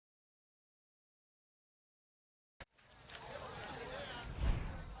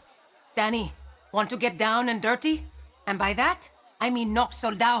Danny, want to get down and dirty? And by that, I mean knock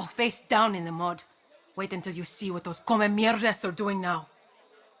soldado face down in the mud. Wait until you see what those come mierdas are doing now.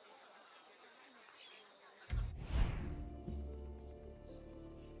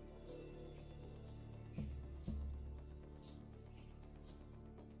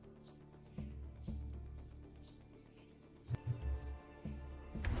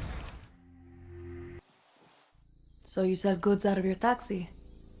 So you sell goods out of your taxi?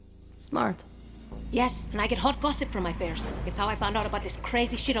 Smart. Yes, and I get hot gossip from my fares. It's how I found out about this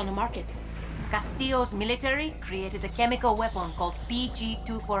crazy shit on the market. Castillo's military created a chemical weapon called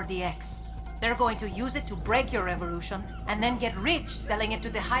PG-24DX. They're going to use it to break your revolution, and then get rich selling it to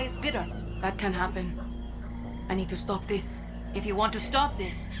the highest bidder. That can happen. I need to stop this. If you want to stop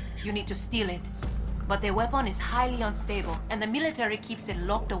this, you need to steal it. But the weapon is highly unstable, and the military keeps it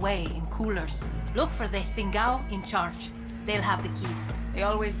locked away in coolers. Look for the Singao in charge. They'll have the keys. They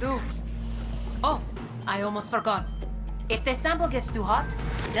always do. Oh, I almost forgot. If the sample gets too hot,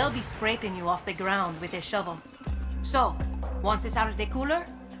 they'll be scraping you off the ground with a shovel. So, once it's out of the cooler,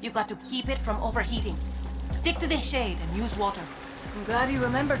 you got to keep it from overheating. Stick to the shade and use water. I'm glad you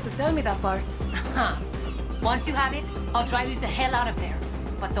remembered to tell me that part. Once you have it, I'll drive you the hell out of there.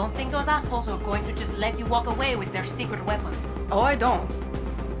 But don't think those assholes are going to just let you walk away with their secret weapon. Oh, I don't.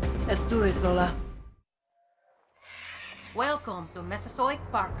 Let's do this, Lola. Welcome to Mesozoic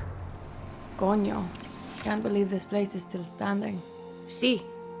Park. Coño. Can't believe this place is still standing. See,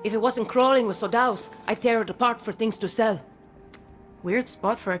 if it wasn't crawling with soldados, I'd tear it apart for things to sell. Weird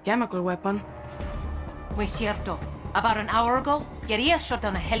spot for a chemical weapon. Muy cierto. About an hour ago, guerrillas shot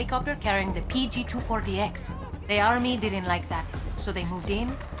down a helicopter carrying the PG-24DX. The army didn't like that, so they moved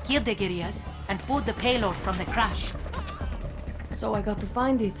in, killed the guerrillas, and pulled the payload from the crash. So I got to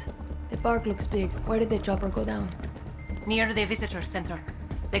find it. The park looks big. Where did the chopper go down? Near the visitor center.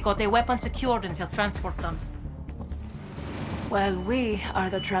 They got the weapon secured until transport comes. Well, we are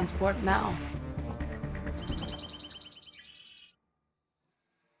the transport now.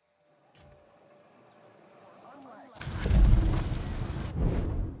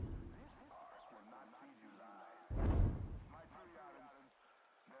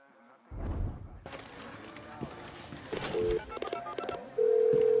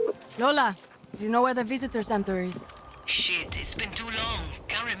 Lola, do you know where the visitor center is? Shit, it's been too long.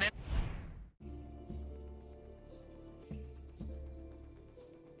 Can't remember.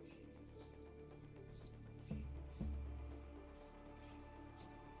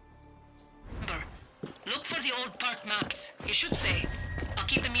 Look for the old park maps. It should say. I'll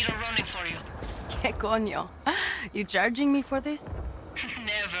keep the meter running for you. ¿Qué coño? You charging me for this?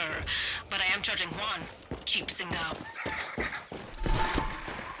 Never. But I am charging Juan. Cheap Singao.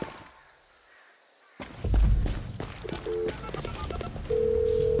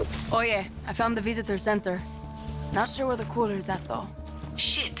 Oh yeah, I found the visitor center. Not sure where the cooler is at though.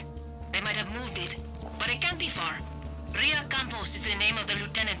 Shit. They might have moved it. But it can't be far. Ria Campos is the name of the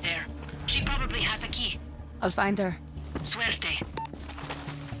lieutenant there. She probably has a key. I'll find her. Suerte.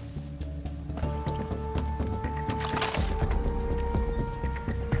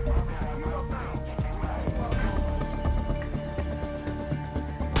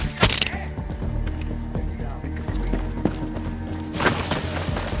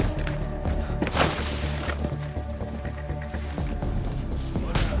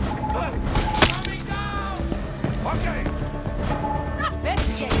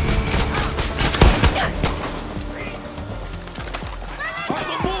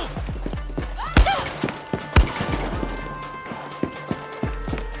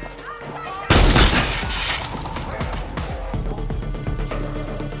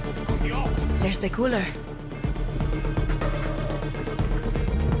 There's the cooler.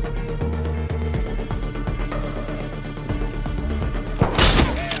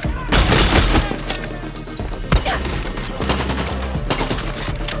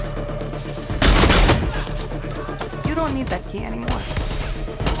 You don't need that key anymore.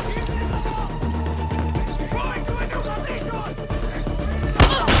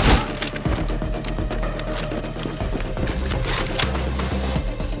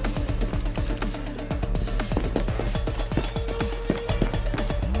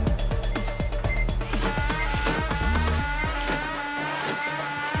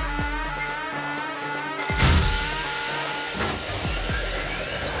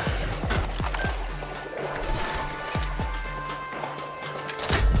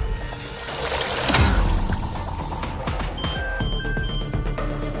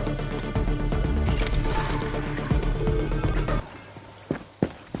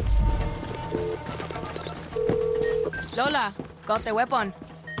 Lola, got the weapon.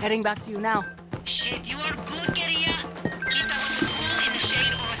 Heading back to you now. Shit, you are good, guerrilla. Keep that on the cool in the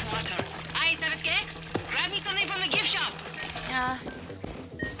shade or with water. Aye, ¿sabes qué? Grab me something from the gift shop. Yeah.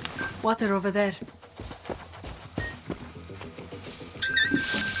 Water over there.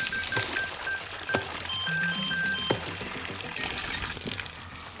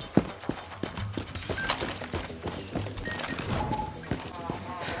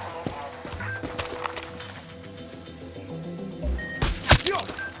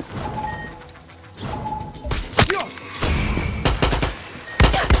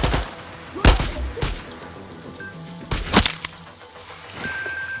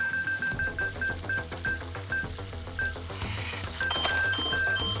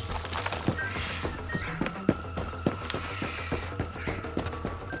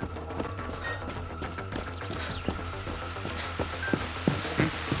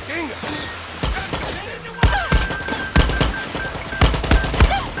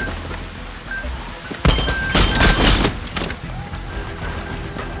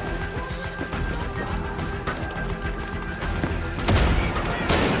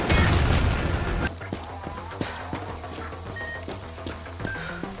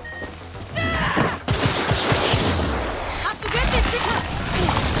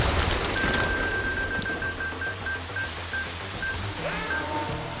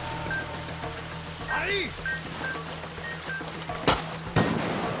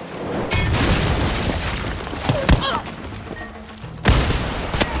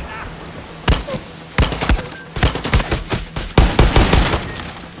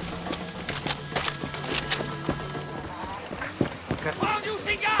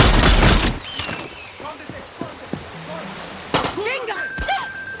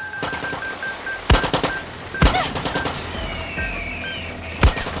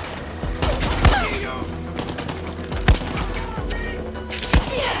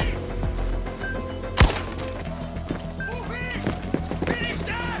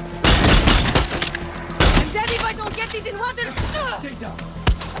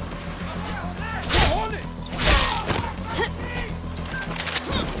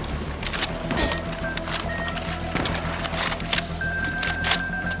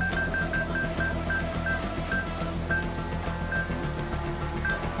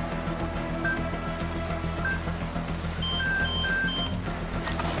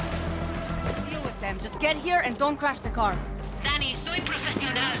 Just get here and don't crash the car. Danny, soy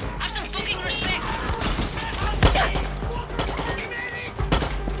profesional. Have some fucking respect.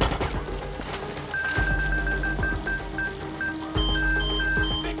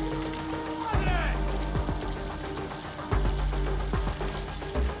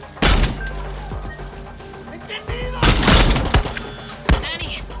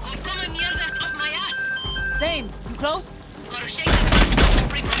 Danny, come mierdas off my ass. Same. You close? Gotta shake the dust and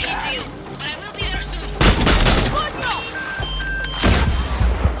bring me to you. But I will be there soon.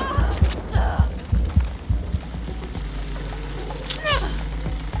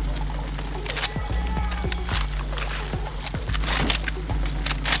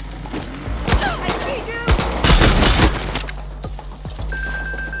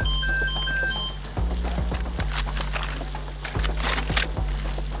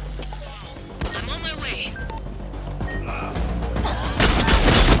 I'm on my way.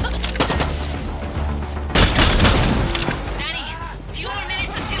 Danny, few more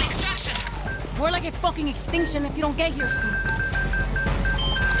minutes until extraction. We're like a fucking extinction if you don't get here soon.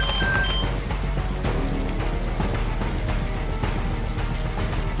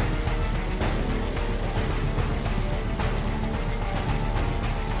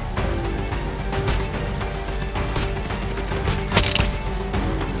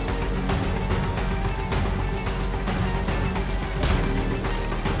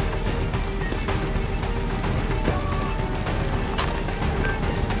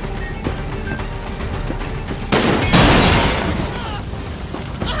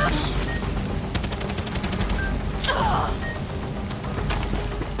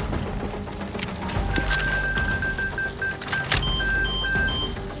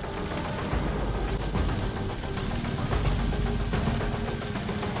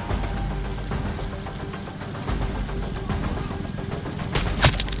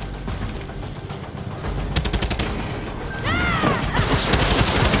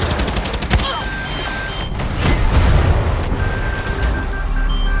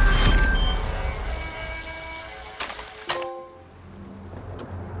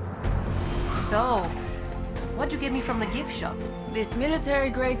 So, what'd you get me from the gift shop? This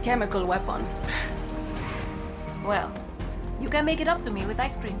military-grade chemical weapon. Well, you can make it up to me with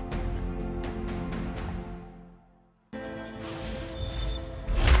ice cream.